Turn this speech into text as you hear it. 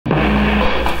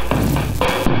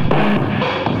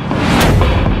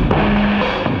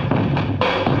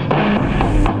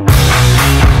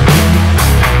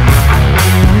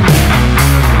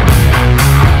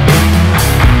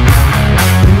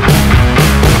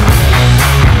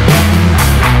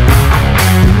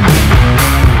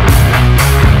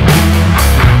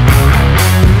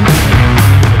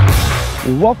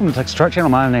Welcome to Texas Truck Channel.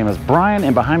 My name is Brian,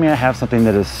 and behind me I have something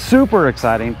that is super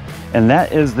exciting, and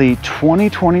that is the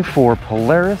 2024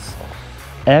 Polaris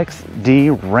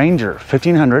XD Ranger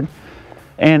 1500.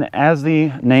 And as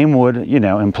the name would,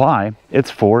 imply,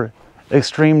 it's for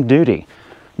extreme duty.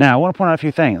 Now, I want to point out a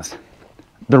few things.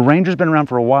 The Ranger's been around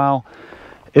for a while.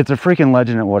 It's a freaking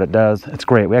legend at what it does. It's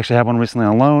great. We actually had one recently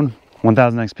on loan,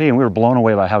 1000 XP, and we were blown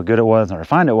away by how good it was and how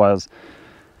refined it was.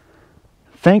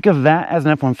 Think of that as an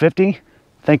F-150.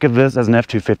 Think of this as an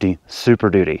F-250 Super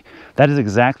Duty. That is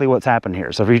exactly what's happened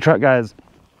here. So for you truck guys,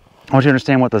 I want you to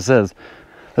understand what this is.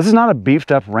 This is not a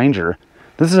beefed up Ranger.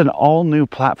 This is an all new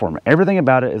platform. Everything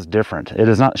about it is different. It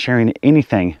is not sharing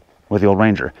anything with the old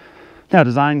Ranger. Now,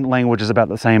 design language is about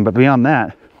the same, but beyond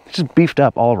that, it's just beefed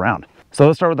up all around. So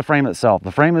let's start with the frame itself.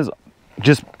 The frame is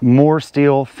just more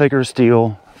steel, thicker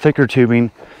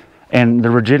tubing, and the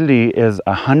rigidity is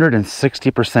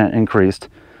 160% increased,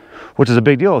 which is a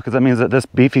big deal because that means that this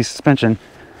beefy suspension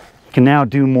can now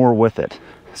do more with it.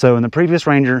 So in the previous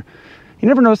Ranger, you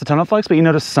never noticed a ton of flex, but you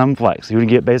noticed some flex. You would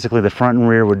get basically the front and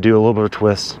rear would do a little bit of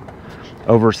twist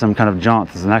over some kind of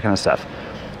jaunts and that kind of stuff.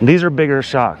 And these are bigger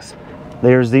shocks.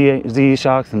 They are Z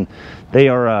shocks, and they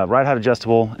are ride height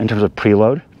adjustable in terms of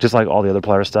preload, just like all the other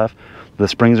Polaris stuff. The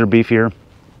springs are beefier,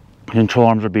 control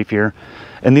arms are beefier,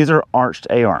 and these are arched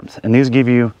A-arms, and these give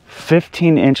you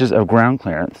 15 inches of ground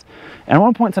clearance. And I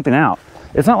want to point something out.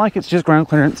 It's not like it's just ground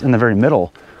clearance in the very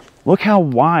middle. Look how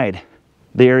wide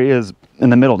the area is in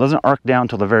the middle. It doesn't arc down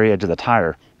till the very edge of the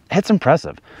tire. It's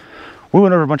impressive. We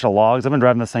went over a bunch of logs. I've been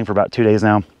driving this thing for about 2 days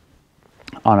now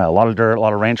on a lot of dirt, a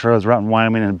lot of ranch roads. We're out in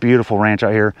Wyoming, and a beautiful ranch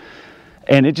out here.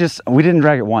 And we didn't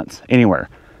drag it once anywhere.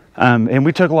 And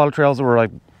we took a lot of trails that were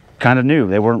like kind of new.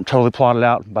 They weren't totally plotted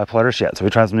out by Polaris yet. So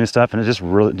we tried some new stuff, and it just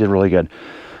did really good.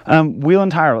 Wheel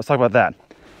and tire, let's talk about that.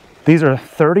 These are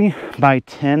 30 by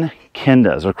 10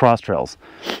 Kendas, or cross trails.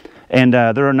 And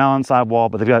they're a non-sidewall,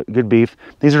 but they've got good beef.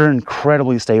 These are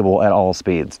incredibly stable at all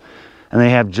speeds. And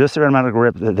they have just the right amount of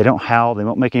grip. They don't howl, they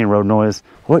won't make any road noise.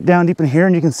 Look down deep in here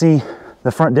and you can see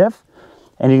the front diff,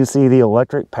 and you can see the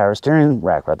electric power steering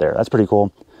rack right there. That's pretty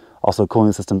cool. Also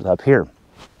cooling systems up here.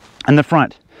 In the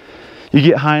front, you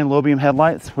get high and low beam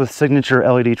headlights with signature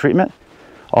LED treatment.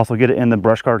 Also get it in the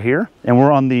brush guard here. And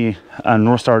we're on the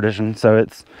North Star edition, so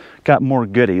it's got more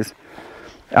goodies.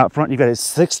 Out front, you've got a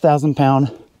 6,000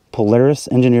 pound Polaris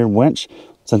engineered winch,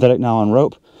 synthetic nylon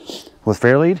rope with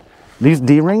fair lead. These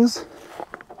D-rings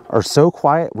are so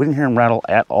quiet, we didn't hear them rattle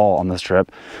at all on this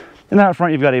trip. And out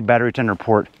front, you've got a battery tender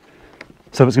port.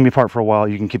 So if it's gonna be parked for a while,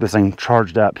 you can keep this thing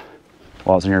charged up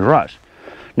while it's in your garage.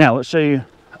 Now, let's show you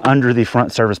under the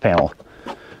front service panel.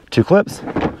 2 clips,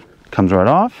 comes right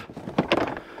off.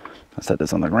 I'll set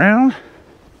this on the ground.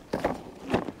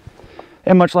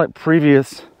 And much like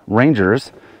previous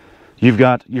Rangers, you've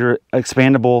got your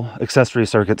expandable accessory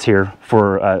circuits here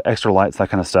for extra lights, that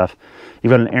kind of stuff.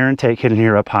 You've got an air intake hidden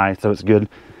here up high, so it's good.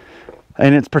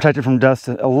 And it's protected from dust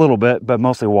a little bit, but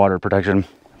mostly water protection.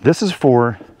 This is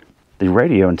for the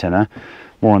radio antenna.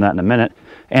 More on that in a minute.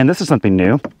 And this is something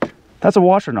new. That's a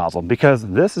washer nozzle, because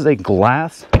this is a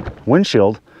glass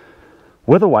windshield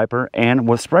with a wiper and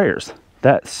with sprayers.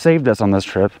 That saved us on this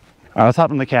trip. All right, let's hop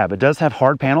in the cab. It does have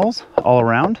hard panels all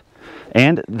around,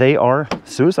 and they are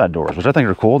suicide doors, which I think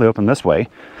are cool. They open this way.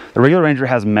 The regular Ranger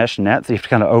has mesh nets that you have to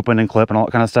kind of open and clip and all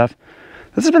that kind of stuff.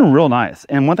 This has been real nice.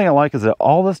 And one thing I like is that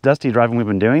all this dusty driving we've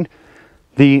been doing,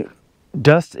 the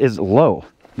dust is low.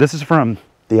 This is from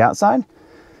the outside,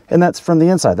 and that's from the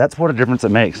inside. That's what a difference it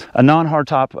makes. A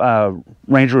non-hardtop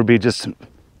Ranger would be just,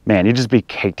 man, you'd just be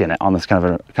caked in it on this kind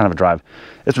of a drive.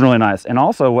 It's really nice. And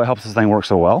also what helps this thing work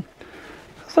so well,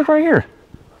 let's look right here.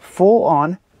 Full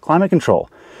on climate control.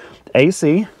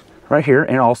 AC right here,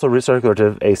 and also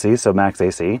recirculative AC, so max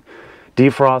AC,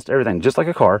 defrost, everything, just like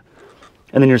a car.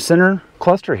 And then your center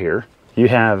cluster here, you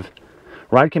have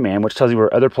ride command, which tells you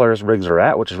where other Polaris rigs are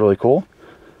at, which is really cool.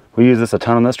 We use this a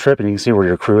ton on this trip, and you can see where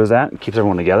your crew is at. It keeps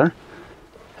everyone together.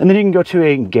 And then you can go to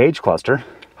a gauge cluster.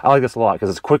 I like this a lot because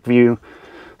it's quick view,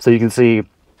 so you can see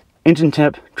engine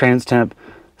temp, trans temp,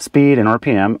 speed, and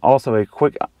RPM. Also a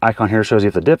quick icon here shows you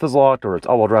if the diff is locked or it's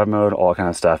all-wheel drive mode, all that kind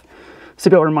of stuff.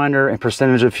 Seatbelt reminder and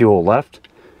percentage of fuel left.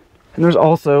 And there's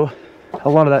also, a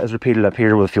lot of that is repeated up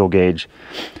here with fuel gauge,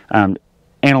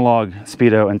 analog,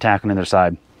 speedo, and tach on either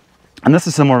side. And this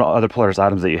is similar to other Polaris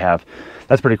items that you have.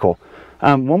 That's pretty cool.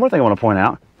 One more thing I want to point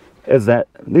out is that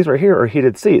these right here are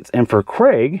heated seats. And for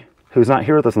Craig, who's not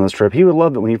here with us on this trip, he would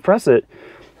love that when you press it,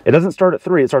 it doesn't start at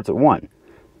 3, it starts at 1.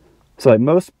 So like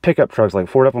most pickup trucks, like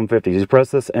Ford F-150s, you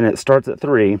press this and it starts at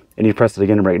 3, and you press it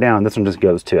again to break down. This one just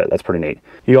goes to it. That's pretty neat.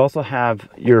 You also have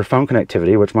your phone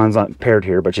connectivity, which mine's not paired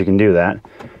here, but you can do that.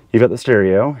 You've got the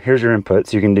stereo. Here's your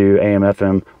inputs. You can do AM,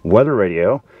 FM, weather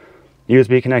radio,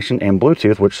 USB connection, and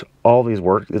Bluetooth, which all these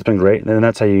work. It's been great. And then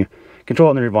that's how you control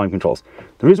it, and then your volume controls.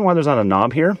 The reason why there's not a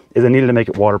knob here is I needed to make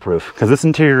it waterproof, because this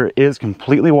interior is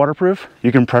completely waterproof.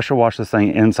 You can pressure wash this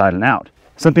thing inside and out.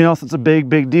 Something else that's a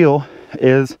big deal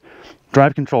is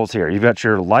drive controls here. You've got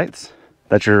your lights,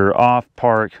 that's your off,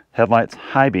 park, headlights,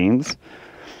 high beams,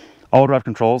 all drive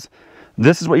controls.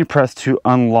 This is what you press to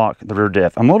unlock the rear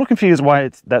diff. I'm a little confused why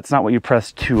that's not what you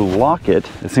press to lock it.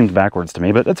 It seems backwards to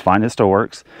me, but it's fine, it still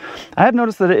works. I have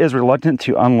noticed that it is reluctant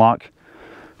to unlock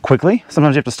quickly.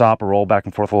 Sometimes you have to stop or roll back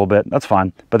and forth a little bit. That's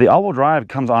fine. But the all-wheel drive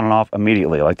comes on and off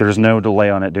immediately. Like, there's no delay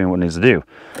on it doing what it needs to do.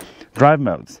 Drive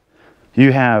modes.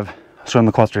 You have, showing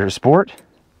the cluster here, Sport,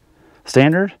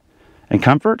 Standard, and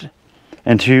Comfort.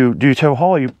 And to do tow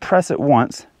haul, you press it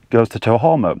once, goes to tow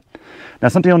haul mode. Now,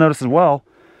 something you'll notice as well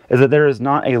is that there is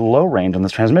not a low range on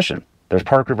this transmission. There's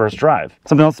park reverse drive.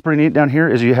 Something else that's pretty neat down here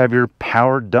is you have your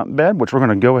power dump bed, which we're going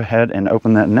to go ahead and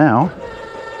open that now.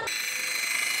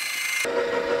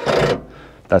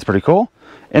 That's pretty cool.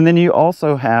 And then you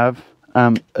also have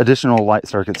additional light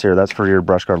circuits here. That's for your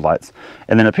brush guard lights.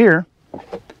 And then up here,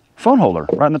 phone holder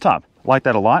right on the top. Like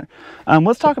that a lot.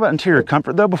 Let's talk about interior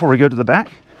comfort though before we go to the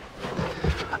back.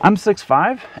 I'm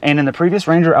 6'5", and in the previous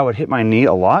Ranger I would hit my knee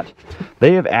a lot.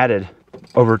 They have added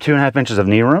over 2.5 inches of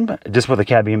knee room just with the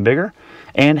cab being bigger,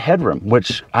 and headroom,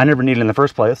 which I never needed in the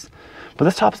first place. But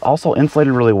this top's also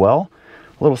insulated really well.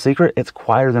 Little secret, it's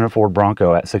quieter than a Ford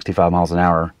Bronco at 65 miles an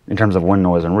hour in terms of wind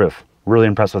noise and roof. Really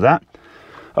impressed with that.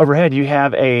 Overhead, you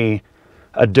have a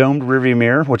domed rearview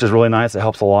mirror, which is really nice. It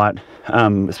helps a lot,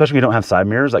 especially when you don't have side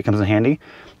mirrors. That comes in handy.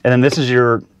 And then this is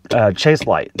your chase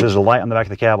light. There's a light on the back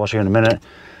of the cab. I'll show you in a minute.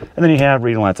 And then you have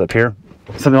reading lights up here.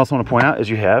 Something else I want to point out is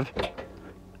you have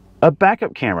a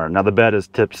backup camera. Now the bed is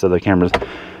tipped, so the camera's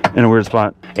in a weird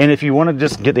spot. And if you want to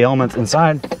just get the elements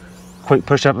inside, quick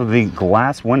push up of the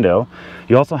glass window.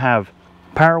 You also have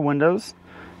power windows.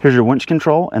 Here's your winch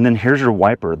control, and then here's your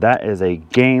wiper. That is a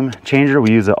game changer.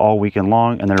 We use it all weekend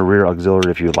long, and then a rear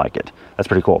auxiliary if you would like it. That's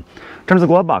pretty cool. In terms of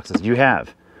glove boxes, you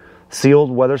have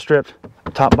sealed weather stripped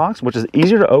top box, which is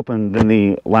easier to open than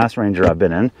the last Ranger I've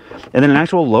been in, and then an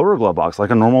actual lower glove box like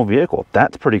a normal vehicle.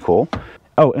 That's pretty cool.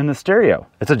 Oh, and the stereo.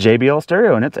 It's a JBL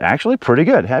stereo, and it's actually pretty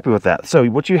good. Happy with that. So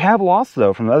what you have lost,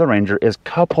 though, from the other Ranger is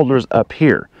cup holders up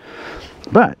here.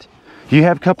 But you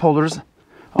have cup holders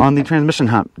on the transmission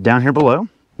hump down here below.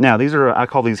 Now, these are, I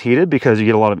call these heated because you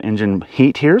get a lot of engine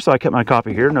heat here, so I kept my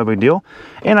coffee here, no big deal.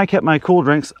 And I kept my cool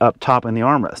drinks up top in the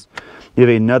armrest. You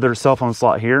have another cell phone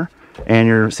slot here and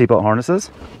your seatbelt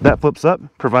harnesses. That flips up,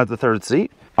 provides the third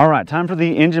seat. All right, time for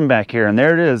the engine back here, and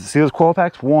there it is. See those coil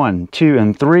packs? 1, 2,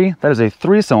 and 3. That is a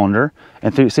 3-cylinder,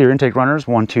 and see your intake runners,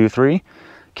 1, 2, 3.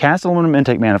 Cast aluminum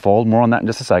intake manifold, more on that in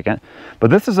just a second.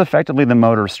 But this is effectively the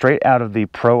motor straight out of the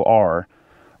Pro R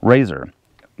Razor,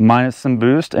 minus some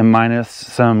boost and minus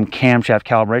some camshaft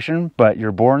calibration, but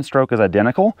your bore and stroke is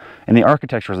identical, and the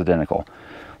architecture is identical.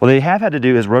 What they have had to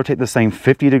do is rotate this thing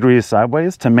 50 degrees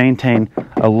sideways to maintain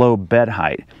a low bed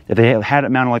height. If they had it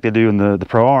mounted like they do in the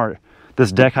Pro R,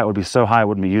 this deck height would be so high it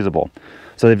wouldn't be usable.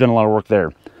 So they've done a lot of work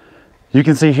there. You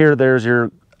can see here there's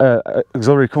your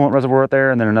auxiliary coolant reservoir right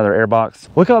there, and then another air box.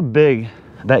 Look how big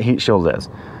that heat shield is.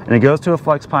 And it goes to a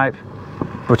flex pipe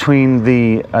between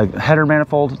the header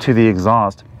manifold to the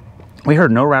exhaust. We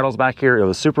heard no rattles back here. It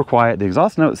was super quiet. The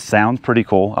exhaust note sounds pretty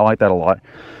cool. I like that a lot.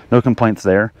 No complaints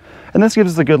there. And this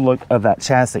gives us a good look of that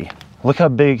chassis. Look how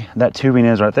big that tubing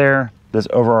is right there. This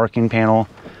overarching panel,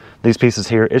 these pieces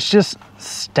here. It's just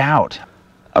stout.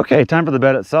 Okay, time for the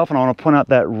bed itself, and I want to point out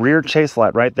that rear chase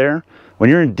light right there. When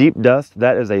you're in deep dust,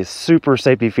 that is a super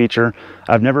safety feature.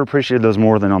 I've never appreciated those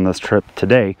more than on this trip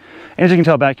today. And as you can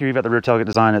tell back here, you've got the rear tailgate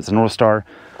design. It's a North Star.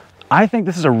 I think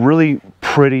this is a really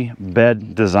pretty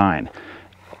bed design.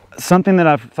 Something that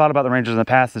I've thought about the Rangers in the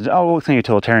past is, oh, it looks like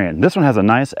utilitarian. This one has a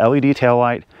nice LED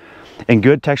taillight and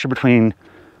good texture between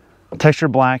texture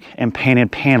black and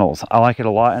painted panels. I like it a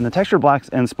lot. And the texture black's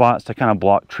in spots to kind of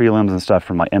block tree limbs and stuff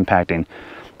from like impacting.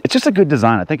 It's just a good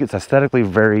design. I think it's aesthetically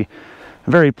very,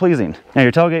 very pleasing. Now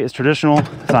your tailgate is traditional.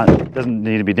 It doesn't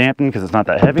need to be dampened because it's not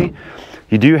that heavy.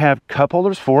 You do have cup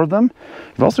holders, 4 of them.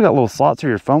 You've also got little slots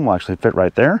here. Your phone will actually fit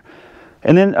right there.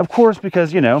 And then of course,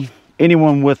 because you know,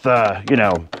 anyone with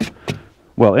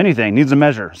well, anything needs a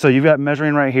measure. So you've got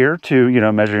measuring right here to, you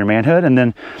know, measure your manhood. And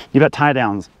then you've got tie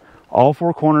downs. All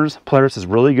 4 corners. Polaris is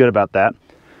really good about that.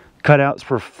 Cutouts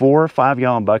for 4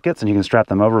 5-gallon buckets, and you can strap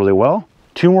them over really well.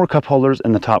 2 more cup holders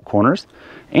in the top corners,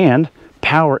 and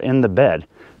power in the bed.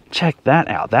 Check that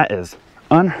out. That is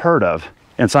unheard of.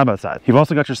 And side by side, you've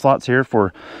also got your slots here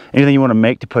for anything you want to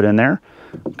make to put in there.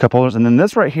 cup holders. And then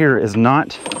this right here is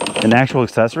not an actual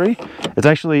accessory. It's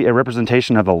actually a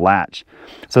representation of the latch.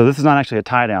 So this is not actually a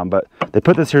tie down, but they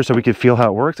put this here so we could feel how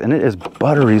it works, and it is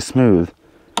buttery smooth.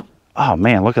 Oh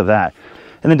man, look at that.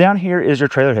 And then down here is your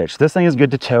trailer hitch. This thing is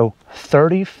good to tow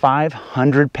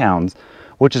 3,500 pounds,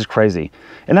 which is crazy.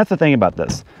 And that's the thing about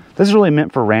this. This is really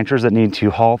meant for ranchers that need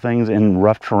to haul things in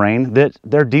rough terrain that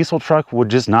their diesel truck would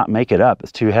just not make it up.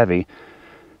 It's too heavy.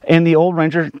 And the old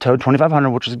Ranger towed 2,500,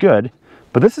 which is good.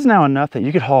 But this is now enough that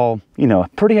you could haul, you know,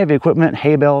 pretty heavy equipment,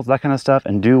 hay bales, that kind of stuff,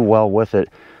 and do well with it.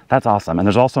 That's awesome. And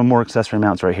there's also more accessory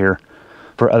mounts right here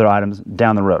for other items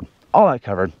down the road. All that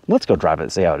covered. Let's go drive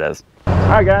it, see how it is.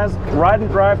 All right, guys, ride and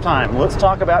drive time. Let's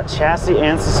talk about chassis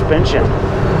and suspension.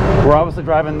 We're obviously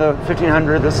driving the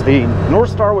 1500. This is the North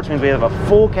Star, which means we have a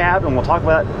full cab, and we'll talk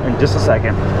about that in just a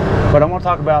second. But I want to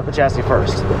talk about the chassis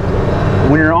first.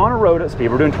 When you're on a road at speed,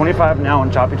 we're doing 25 now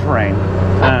on choppy terrain.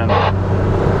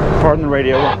 Pardon the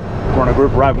radio, we're on a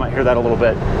group ride, we might hear that a little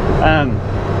bit.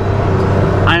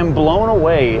 I am blown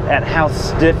away at how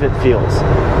stiff it feels.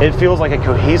 It feels like a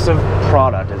cohesive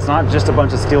product. It's not just a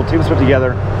bunch of steel tubes put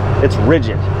together, it's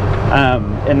rigid.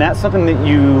 And that's something that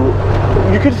you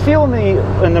could feel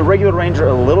in the regular Ranger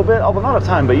a little bit, although not a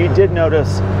ton, but you did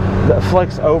notice the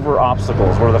flex over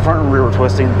obstacles where the front and rear were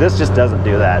twisting. This just doesn't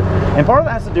do that. And part of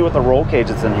that has to do with the roll cage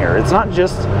that's in here. It's not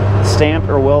just stamped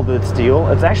or welded steel,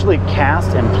 it's actually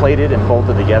cast and plated and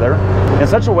bolted together in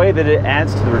such a way that it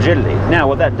adds to the rigidity. Now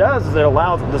what that does is it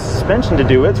allows the suspension to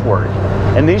do its work.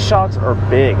 And these shocks are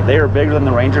big. They are bigger than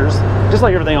the Rangers, just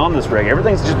like everything on this rig.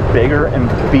 Everything's just bigger and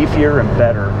beefier and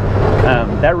better.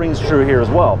 That rings true here as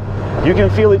well. You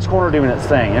can feel each corner doing its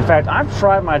thing. In fact, I've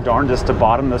tried my darndest to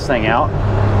bottom this thing out.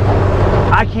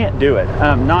 I can't do it,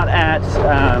 not at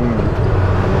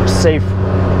safe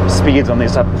speeds on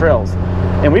these type of trails.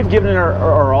 And we've given it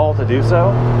our all to do so.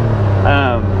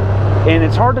 And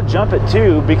it's hard to jump it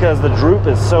too because the droop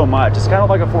is so much. It's kind of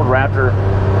like a Ford Raptor,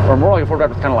 or more like a Ford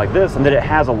Raptor, kind of like this, and that it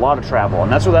has a lot of travel.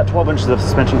 And that's where that 12 inches of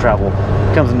suspension travel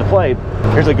comes into play.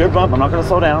 Here's a good bump. I'm not going to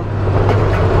slow down.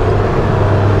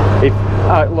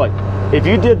 Look, if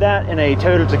you did that in a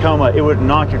Toyota Tacoma, it would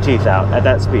knock your teeth out at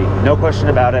that speed. No question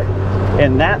about it.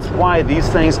 And that's why these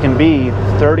things can be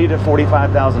 $30,000 to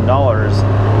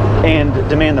 $45,000 and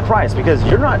demand the price, because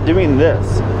you're not doing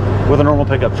this with a normal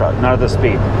pickup truck, not at this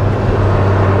speed.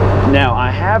 Now, I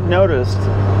have noticed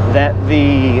that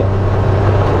the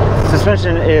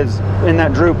suspension is in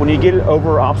that droop. When you get it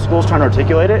over obstacles trying to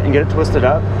articulate it and get it twisted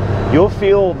up, you'll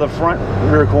feel the front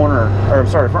right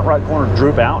corner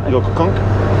droop out and go kunk.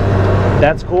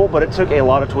 That's cool, but it took a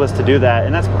lot of twist to do that,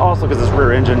 and that's also because this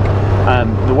rear engine,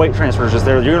 the weight transfer is just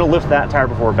there. You're going to lift that tire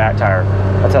before back tire.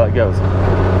 That's how it goes.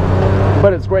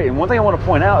 But it's great. And one thing I want to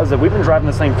point out is that we've been driving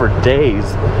this thing for days.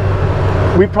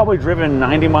 We've probably driven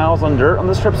 90 miles on dirt on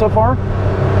this trip so far,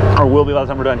 or will be by the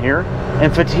time we're done here.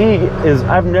 And fatigue is,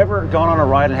 I've never gone on a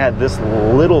ride and had this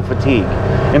little fatigue.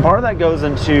 And part of that goes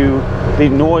into the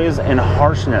noise and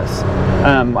harshness.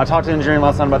 I talked to engineering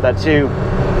last night about that too.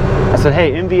 I said,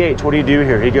 hey, MVH, what do you do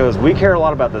here? He goes, we care a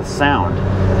lot about the sound.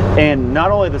 And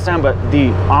not only the sound, but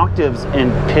the octaves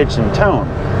in pitch and tone.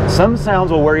 Some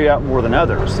sounds will wear you out more than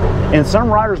others. And some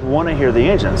riders want to hear the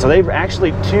engine. So they've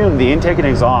actually tuned the intake and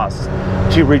exhaust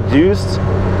to reduce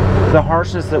the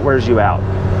harshness that wears you out.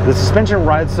 The suspension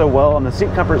rides so well and the seat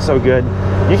comfort's so good.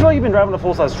 You feel like you've been driving a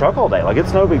full-size truck all day. Like,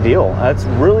 it's no big deal. That's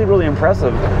really, really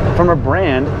impressive from a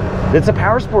brand that's a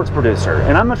power sports producer.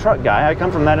 And I'm a truck guy. I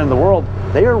come from that end of the world.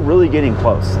 They are really getting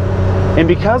close. And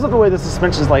because of the way the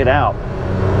suspension is laid out,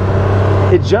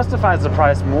 it justifies the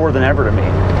price more than ever to me.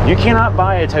 You cannot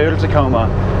buy a Toyota Tacoma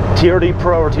TRD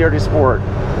Pro or TRD Sport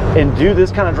and do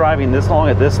this kind of driving this long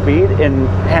at this speed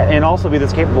and also be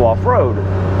this capable off-road.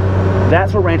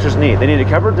 That's what ranchers need. They need to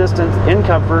cover distance in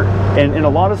comfort, and in a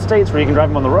lot of states where you can drive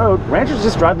them on the road, ranchers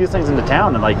just drive these things into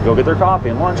town and like go get their coffee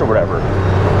and lunch or whatever.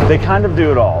 They kind of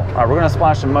do it all. All right, we're gonna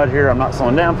splash some mud here. I'm not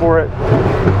slowing down for it.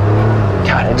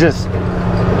 God, it just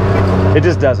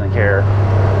doesn't care.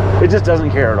 It just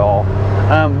doesn't care at all.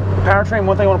 Powertrain,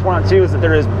 one thing I want to point out too is that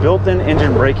there is built-in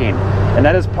engine braking, and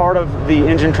that is part of the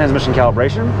engine transmission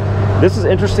calibration. This is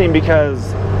interesting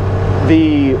because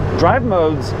the drive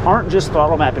modes aren't just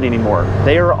throttle mapping anymore.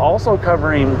 They are also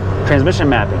covering transmission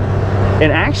mapping.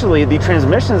 And actually, the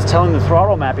transmission is telling the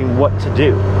throttle mapping what to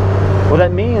do. What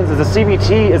that means is the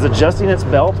CVT is adjusting its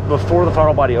belt before the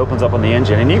throttle body opens up on the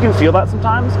engine. And you can feel that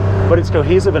sometimes, but it's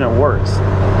cohesive and it works.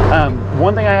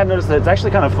 One thing I have noticed that it's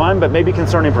actually kind of fun, but maybe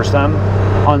concerning for some,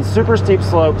 on super steep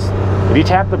slopes, if you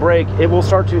tap the brake, it will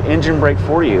start to engine brake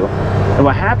for you. And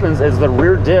what happens is the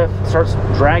rear diff starts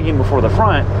dragging before the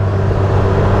front.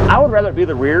 I would rather it be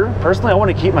the rear. Personally, I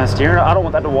want to keep my steering. I don't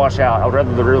want that to wash out. I would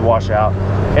rather the rear wash out.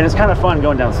 And it's kind of fun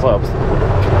going down slopes.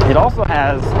 It also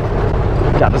has,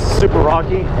 God, this is super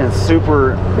rocky and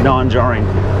super non-jarring.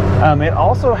 It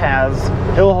also has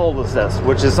hill hold assist,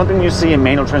 which is something you see in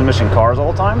manual transmission cars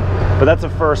all the time, but that's a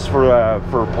first for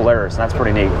Polaris, and that's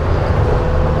pretty neat.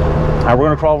 We're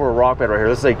going to crawl over a rock bed right here.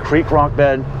 This is a creek rock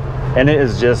bed, and it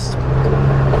is just,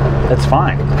 it's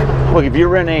fine. Look, if you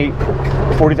were in a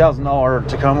 $40,000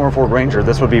 Tacoma or Ford Ranger,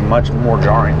 this would be much more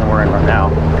jarring than we're in right now.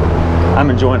 I'm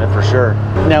enjoying it for sure.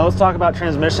 Now let's talk about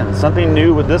transmission. Something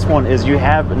new with this one is you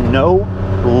have no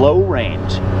low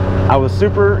range. I was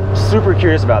super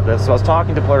curious about this, so I was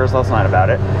talking to Polaris last night about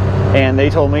it, and they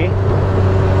told me,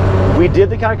 we did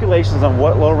the calculations on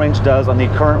what low range does on the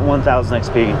current 1000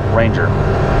 XP Ranger,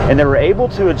 and they were able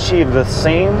to achieve the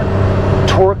same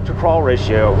torque to crawl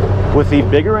ratio with the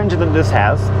bigger engine that this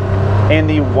has and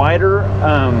the wider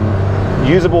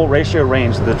usable ratio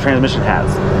range that the transmission has.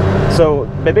 So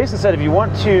they basically said if you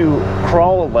want to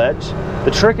crawl a ledge,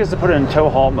 the trick is to put it in tow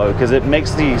haul mode because it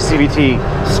makes the CVT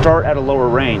start at a lower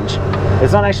range.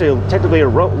 It's not actually technically a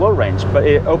low range, but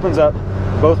it opens up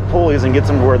both pulleys and gets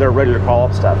them to where they're ready to crawl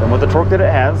up stuff. And with the torque that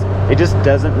it has, it just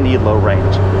doesn't need low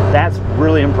range. That's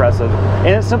really impressive, and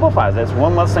it simplifies it. It's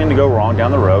one less thing to go wrong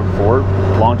down the road for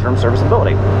long-term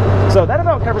serviceability. So that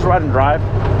about covers ride and drive.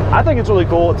 I think it's really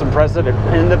cool, it's impressive,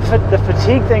 and the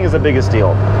fatigue thing is the biggest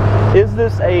deal. Is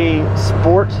this a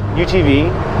sport UTV?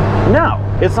 No,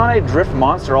 it's not a drift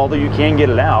monster, although you can get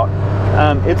it out.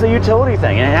 It's a utility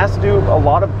thing, and it has to do a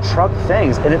lot of truck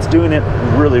things, and it's doing it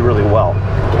really, really well.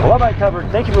 Well, that covered.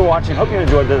 Thank you for watching. Hope you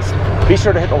enjoyed this. Be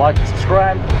sure to hit the like and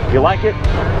subscribe. If you like it,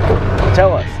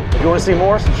 tell us. If you want to see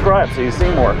more, subscribe so you see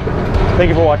more. Thank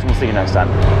you for watching. We'll see you next time.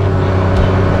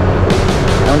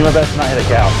 I'm going to do my best to not hit a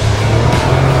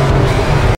cow.